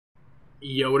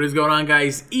Yo, what is going on,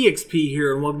 guys? EXP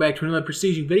here, and welcome back to another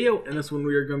Prestige video. And this one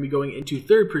we are going to be going into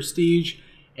 3rd Prestige,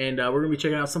 and we're going to be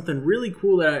checking out something really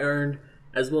cool that I earned,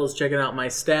 as well as checking out my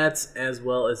stats, as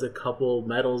well as a couple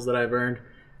medals that I've earned.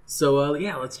 So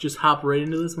yeah, let's just hop right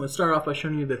into this. I'm going to start off by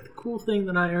showing you the cool thing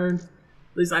that I earned.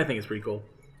 At least I think it's pretty cool.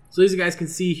 So as you guys can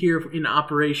see here in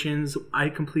operations, I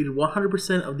completed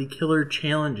 100% of the killer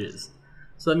challenges.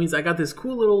 So that means I got this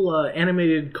cool little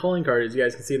animated calling card, as you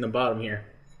guys can see in the bottom here.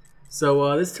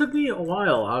 So this took me a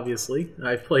while, obviously.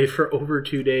 I've played for over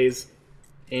 2 days,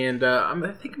 and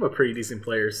I think I'm a pretty decent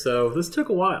player, so this took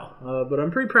a while, but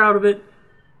I'm pretty proud of it.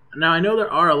 Now, I know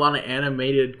there are a lot of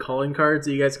animated calling cards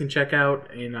that you guys can check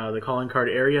out in the calling card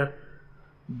area,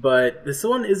 but this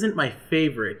one isn't my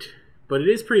favorite, but it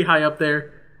is pretty high up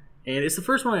there, and it's the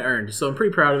first one I earned, so I'm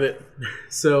pretty proud of it.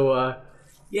 So,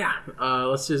 yeah,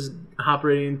 let's just hop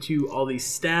right into all these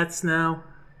stats now.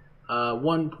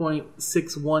 1.61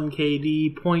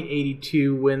 KD,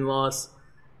 0.82 win-loss,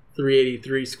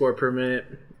 383 score per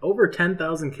minute, over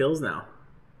 10,000 kills now,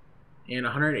 and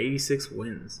 186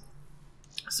 wins.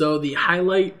 So the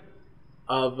highlight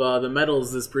of the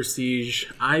medals this Prestige,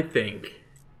 I think,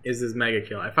 is this mega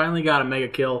kill. I finally got a mega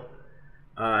kill.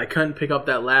 I couldn't pick up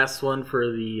that last one for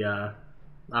the, I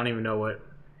don't even know what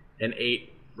an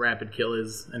 8 rapid kill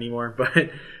is anymore,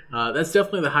 but that's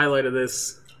definitely the highlight of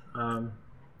this.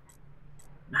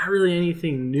 Not really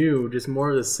anything new, just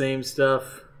more of the same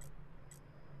stuff.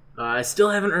 I still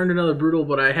haven't earned another Brutal,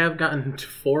 but I have gotten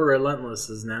 4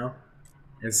 Relentlesses now.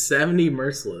 And 70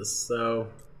 Merciless, so,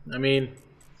 I mean,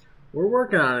 we're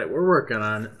working on it, we're working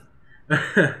on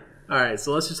it. Alright,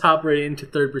 so let's just hop right into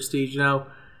 3rd Prestige now.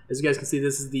 As you guys can see,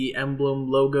 this is the emblem,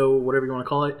 logo, whatever you want to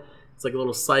call it. It's like a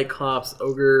little Cyclops,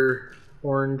 ogre,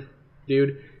 horned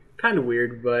dude. Kind of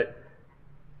weird, but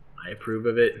I approve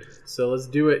of it. So let's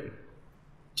do it.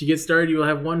 To get started, you will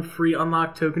have 1 free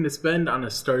unlock token to spend on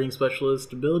a starting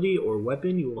specialist ability or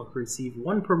weapon. You will receive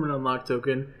 1 permanent unlock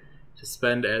token to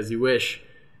spend as you wish.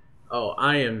 Oh,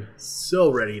 I am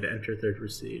so ready to enter 3rd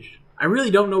Prestige. I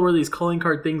really don't know where these calling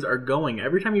card things are going.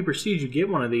 Every time you Prestige, you get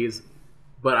one of these,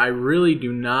 but I really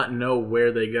do not know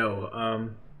where they go.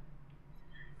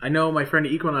 I know my friend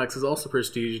Equinox is also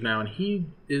Prestige now, and he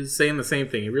is saying the same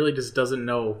thing. He really just doesn't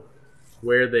know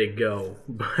where they go.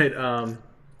 But,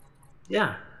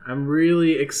 yeah, I'm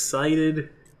really excited.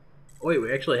 Oh, wait,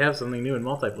 we actually have something new in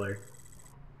multiplayer.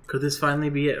 Could this finally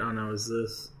be it? Oh no, is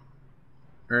this?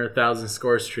 Earn 1,000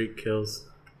 score streak kills.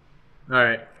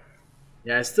 Alright.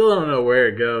 Yeah, I still don't know where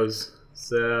it goes.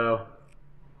 So,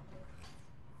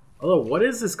 although, what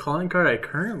is this calling card I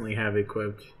currently have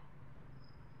equipped?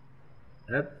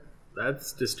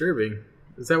 That's disturbing.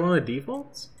 Is that one of the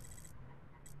defaults?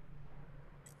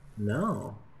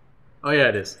 No. Oh yeah,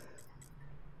 it is.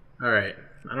 Alright,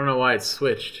 I don't know why it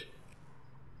switched.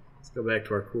 Let's go back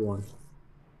to our cool one.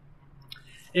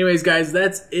 Anyways, guys,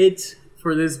 that's it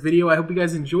for this video. I hope you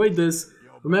guys enjoyed this.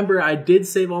 Remember, I did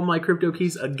save all my crypto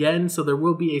keys again, so there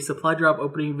will be a supply drop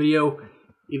opening video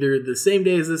either the same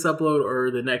day as this upload or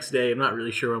the next day. I'm not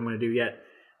really sure what I'm going to do yet.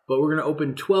 But we're going to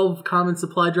open 12 common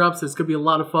supply drops. It's going to be a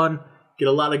lot of fun. Get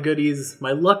a lot of goodies.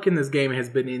 My luck in this game has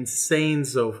been insane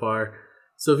so far.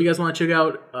 So if you guys want to check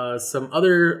out some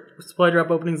other supply drop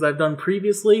openings I've done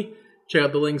previously, check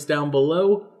out the links down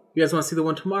below. If you guys want to see the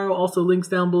one tomorrow, also links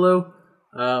down below.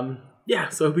 Yeah,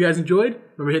 so I hope you guys enjoyed.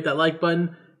 Remember to hit that like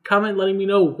button, comment letting me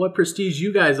know what Prestige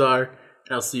you guys are,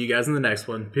 and I'll see you guys in the next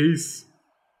one. Peace.